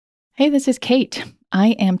Hey, this is Kate.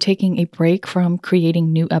 I am taking a break from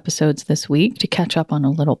creating new episodes this week to catch up on a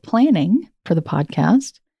little planning for the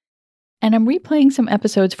podcast. And I'm replaying some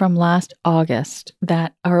episodes from last August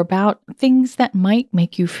that are about things that might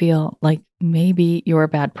make you feel like maybe you're a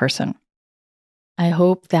bad person. I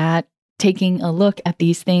hope that taking a look at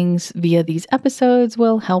these things via these episodes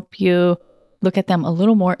will help you look at them a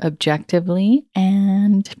little more objectively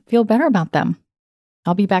and feel better about them.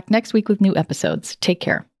 I'll be back next week with new episodes. Take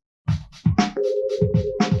care.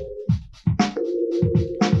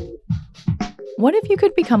 What if you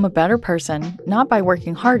could become a better person, not by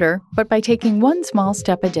working harder, but by taking one small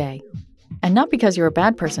step a day? And not because you're a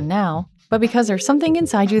bad person now, but because there's something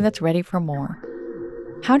inside you that's ready for more.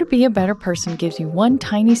 How to Be a Better Person gives you one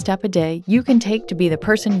tiny step a day you can take to be the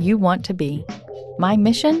person you want to be. My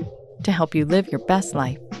mission? To help you live your best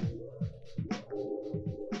life.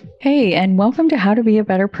 Hey, and welcome to How to Be a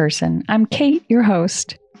Better Person. I'm Kate, your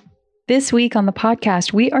host. This week on the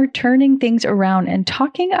podcast, we are turning things around and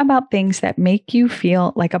talking about things that make you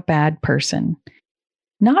feel like a bad person.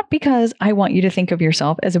 Not because I want you to think of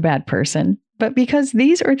yourself as a bad person, but because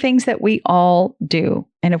these are things that we all do.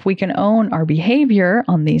 And if we can own our behavior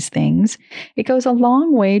on these things, it goes a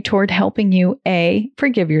long way toward helping you A,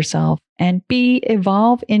 forgive yourself, and B,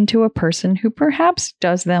 evolve into a person who perhaps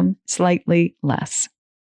does them slightly less.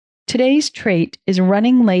 Today's trait is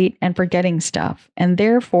running late and forgetting stuff, and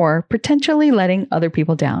therefore potentially letting other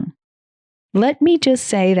people down. Let me just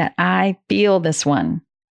say that I feel this one.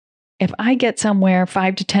 If I get somewhere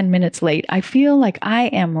 5 to 10 minutes late, I feel like I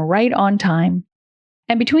am right on time.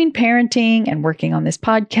 And between parenting and working on this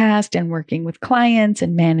podcast and working with clients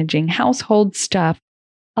and managing household stuff,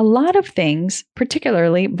 a lot of things,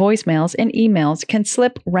 particularly voicemails and emails, can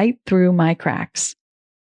slip right through my cracks.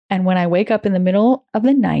 And when I wake up in the middle of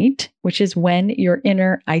the night, which is when your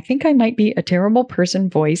inner, I think I might be a terrible person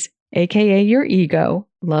voice, aka your ego,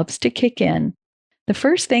 loves to kick in, the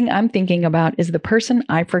first thing I'm thinking about is the person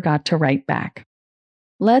I forgot to write back.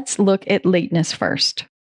 Let's look at lateness first.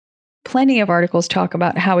 Plenty of articles talk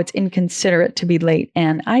about how it's inconsiderate to be late,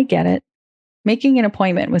 and I get it. Making an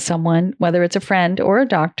appointment with someone, whether it's a friend or a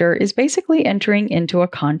doctor, is basically entering into a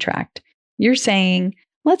contract. You're saying,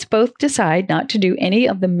 let's both decide not to do any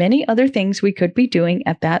of the many other things we could be doing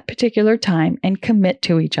at that particular time and commit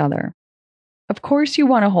to each other. Of course, you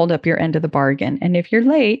want to hold up your end of the bargain, and if you're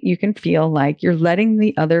late, you can feel like you're letting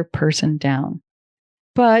the other person down.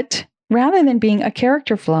 But rather than being a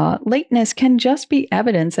character flaw, lateness can just be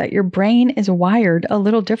evidence that your brain is wired a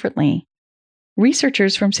little differently.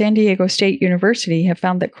 Researchers from San Diego State University have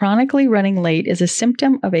found that chronically running late is a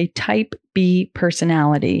symptom of a type B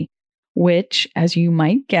personality, which, as you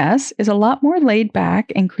might guess, is a lot more laid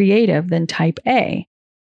back and creative than type A.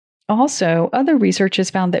 Also, other research has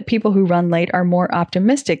found that people who run late are more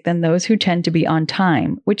optimistic than those who tend to be on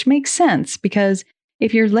time, which makes sense because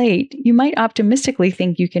if you're late, you might optimistically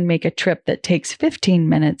think you can make a trip that takes 15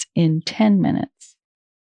 minutes in 10 minutes.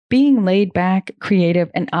 Being laid back,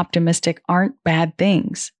 creative, and optimistic aren't bad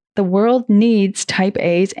things. The world needs type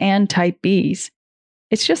A's and type B's.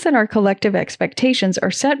 It's just that our collective expectations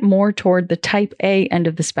are set more toward the type A end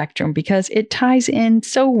of the spectrum because it ties in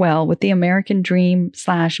so well with the American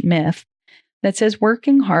dream/myth that says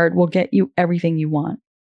working hard will get you everything you want.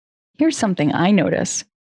 Here's something I notice.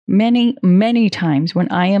 Many, many times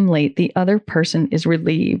when I am late, the other person is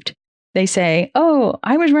relieved. They say, "Oh,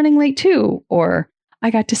 I was running late too," or "I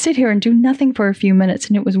got to sit here and do nothing for a few minutes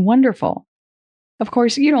and it was wonderful." Of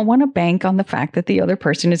course, you don't want to bank on the fact that the other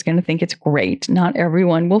person is going to think it's great. Not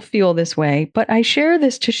everyone will feel this way, but I share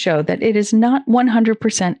this to show that it is not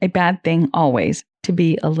 100% a bad thing always to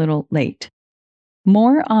be a little late.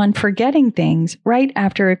 More on forgetting things right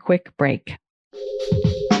after a quick break.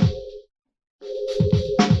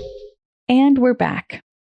 And we're back.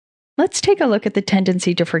 Let's take a look at the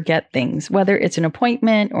tendency to forget things, whether it's an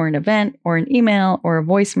appointment or an event or an email or a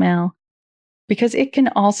voicemail, because it can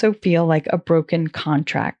also feel like a broken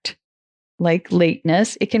contract. Like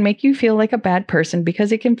lateness, it can make you feel like a bad person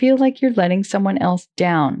because it can feel like you're letting someone else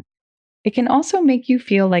down. It can also make you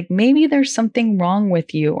feel like maybe there's something wrong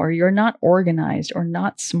with you, or you're not organized, or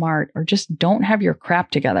not smart, or just don't have your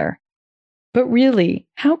crap together. But really,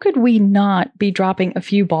 how could we not be dropping a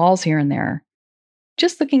few balls here and there?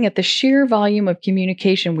 Just looking at the sheer volume of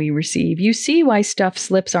communication we receive, you see why stuff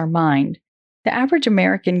slips our mind. The average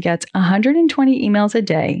American gets 120 emails a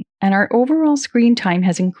day, and our overall screen time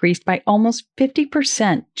has increased by almost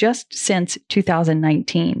 50% just since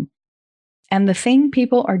 2019. And the thing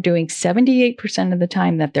people are doing 78% of the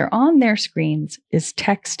time that they're on their screens is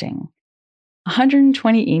texting.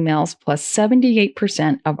 120 emails plus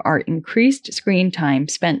 78% of our increased screen time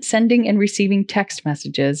spent sending and receiving text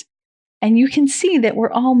messages. And you can see that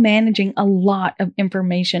we're all managing a lot of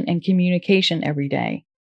information and communication every day.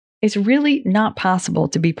 It's really not possible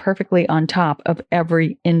to be perfectly on top of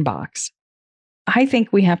every inbox. I think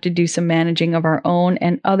we have to do some managing of our own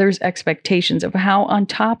and others' expectations of how on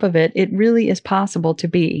top of it really is possible to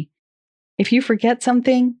be. If you forget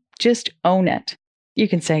something, just own it. You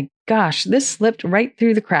can say, gosh, this slipped right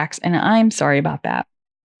through the cracks and I'm sorry about that.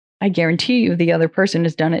 I guarantee you the other person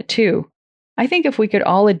has done it too. I think if we could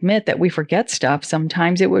all admit that we forget stuff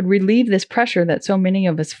sometimes, it would relieve this pressure that so many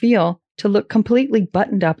of us feel to look completely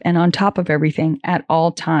buttoned up and on top of everything at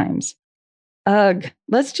all times. Ugh,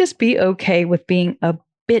 let's just be okay with being a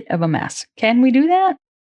bit of a mess. Can we do that?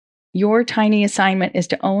 Your tiny assignment is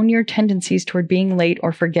to own your tendencies toward being late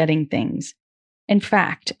or forgetting things. In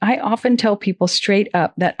fact, I often tell people straight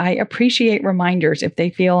up that I appreciate reminders if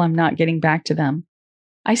they feel I'm not getting back to them.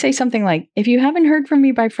 I say something like, if you haven't heard from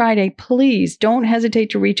me by Friday, please don't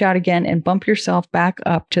hesitate to reach out again and bump yourself back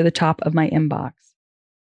up to the top of my inbox.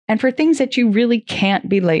 And for things that you really can't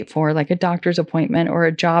be late for, like a doctor's appointment or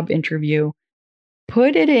a job interview,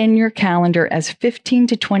 put it in your calendar as 15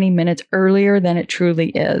 to 20 minutes earlier than it truly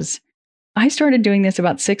is. I started doing this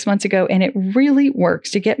about 6 months ago, and it really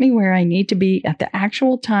works to get me where I need to be at the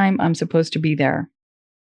actual time I'm supposed to be there.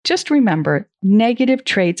 Just remember, negative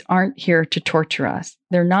traits aren't here to torture us.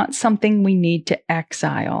 They're not something we need to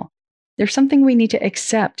exile. They're something we need to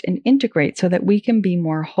accept and integrate so that we can be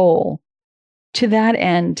more whole. To that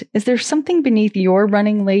end, is there something beneath your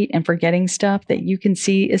running late and forgetting stuff that you can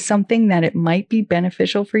see is something that it might be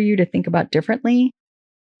beneficial for you to think about differently?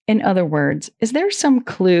 In other words, is there some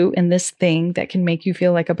clue in this thing that can make you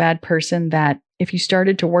feel like a bad person that, if you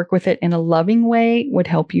started to work with it in a loving way, would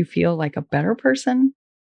help you feel like a better person?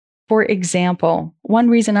 For example, one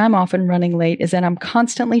reason I'm often running late is that I'm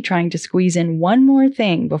constantly trying to squeeze in one more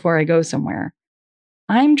thing before I go somewhere.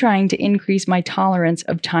 I'm trying to increase my tolerance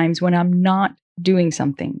of times when I'm not doing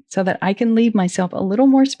something so that I can leave myself a little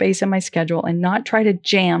more space in my schedule and not try to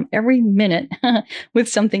jam every minute with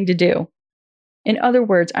something to do. In other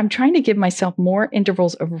words, I'm trying to give myself more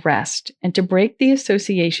intervals of rest and to break the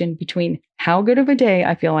association between how good of a day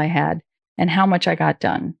I feel I had and how much I got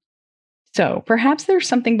done. So perhaps there's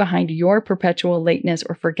something behind your perpetual lateness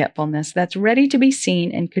or forgetfulness that's ready to be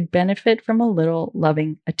seen and could benefit from a little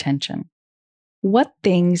loving attention. What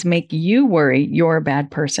things make you worry you're a bad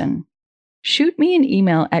person? Shoot me an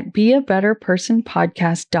email at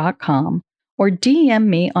beabetterpersonpodcast.com or DM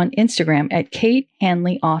me on Instagram at Kate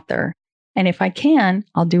Hanley Author. And if I can,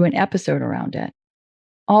 I'll do an episode around it.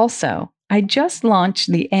 Also, I just launched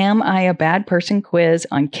the Am I a Bad Person quiz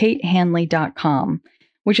on katehanley.com,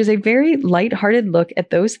 which is a very lighthearted look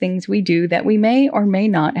at those things we do that we may or may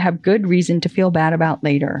not have good reason to feel bad about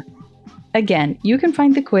later. Again, you can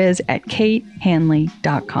find the quiz at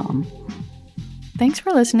katehanley.com. Thanks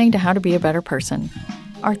for listening to How to Be a Better Person.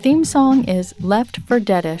 Our theme song is Left for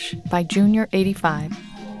Deadish by Junior85.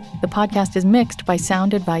 The podcast is mixed by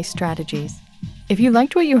Sound Advice Strategies. If you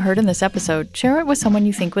liked what you heard in this episode, share it with someone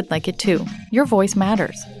you think would like it too. Your voice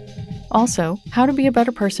matters. Also, How to Be a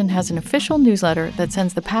Better Person has an official newsletter that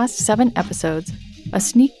sends the past 7 episodes, a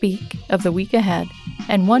sneak peek of the week ahead,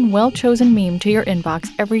 and one well-chosen meme to your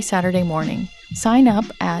inbox every Saturday morning. Sign up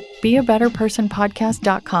at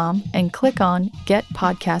beabetterpersonpodcast.com and click on Get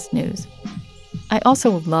Podcast News. I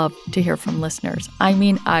also love to hear from listeners. I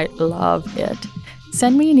love it.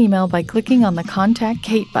 Send me an email by clicking on the Contact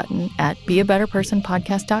Kate button at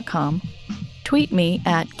beabetterpersonpodcast.com, tweet me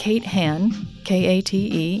at KateHan,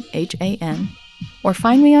 Katehan, or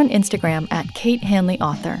find me on Instagram at Kate Hanley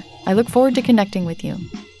Author. I look forward to connecting with you.